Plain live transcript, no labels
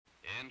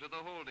Into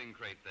the holding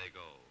crate they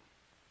go.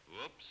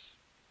 Whoops.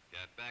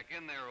 Get back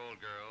in there,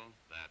 old girl.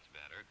 That's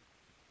better.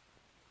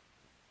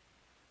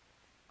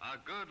 A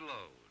good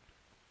load.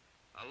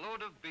 A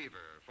load of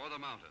beaver for the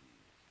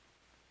mountains.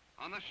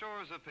 On the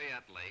shores of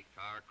Payette Lake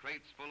are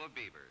crates full of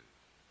beavers,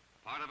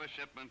 part of a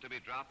shipment to be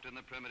dropped in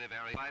the primitive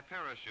area by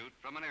parachute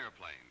from an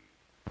airplane.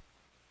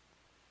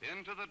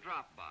 Into the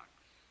drop box,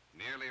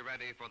 nearly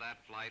ready for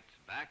that flight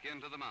back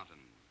into the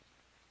mountains.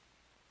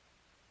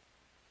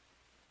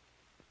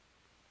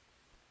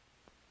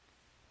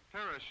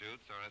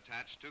 Parachutes are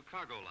attached to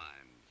cargo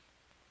lines,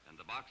 and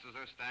the boxes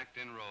are stacked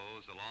in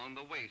rows along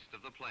the waist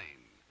of the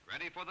plane,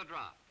 ready for the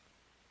drop.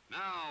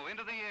 Now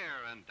into the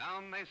air and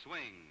down they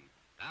swing,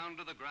 down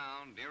to the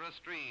ground near a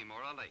stream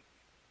or a lake.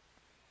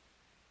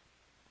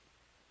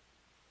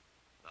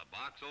 The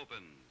box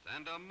opens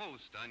and a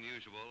most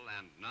unusual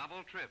and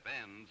novel trip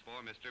ends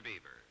for Mr.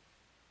 Beaver.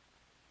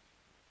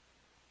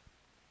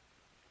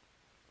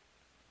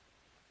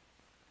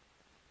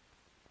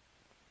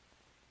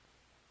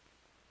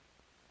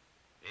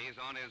 He's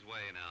on his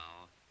way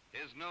now.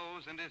 His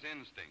nose and his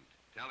instinct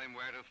tell him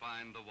where to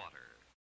find the water.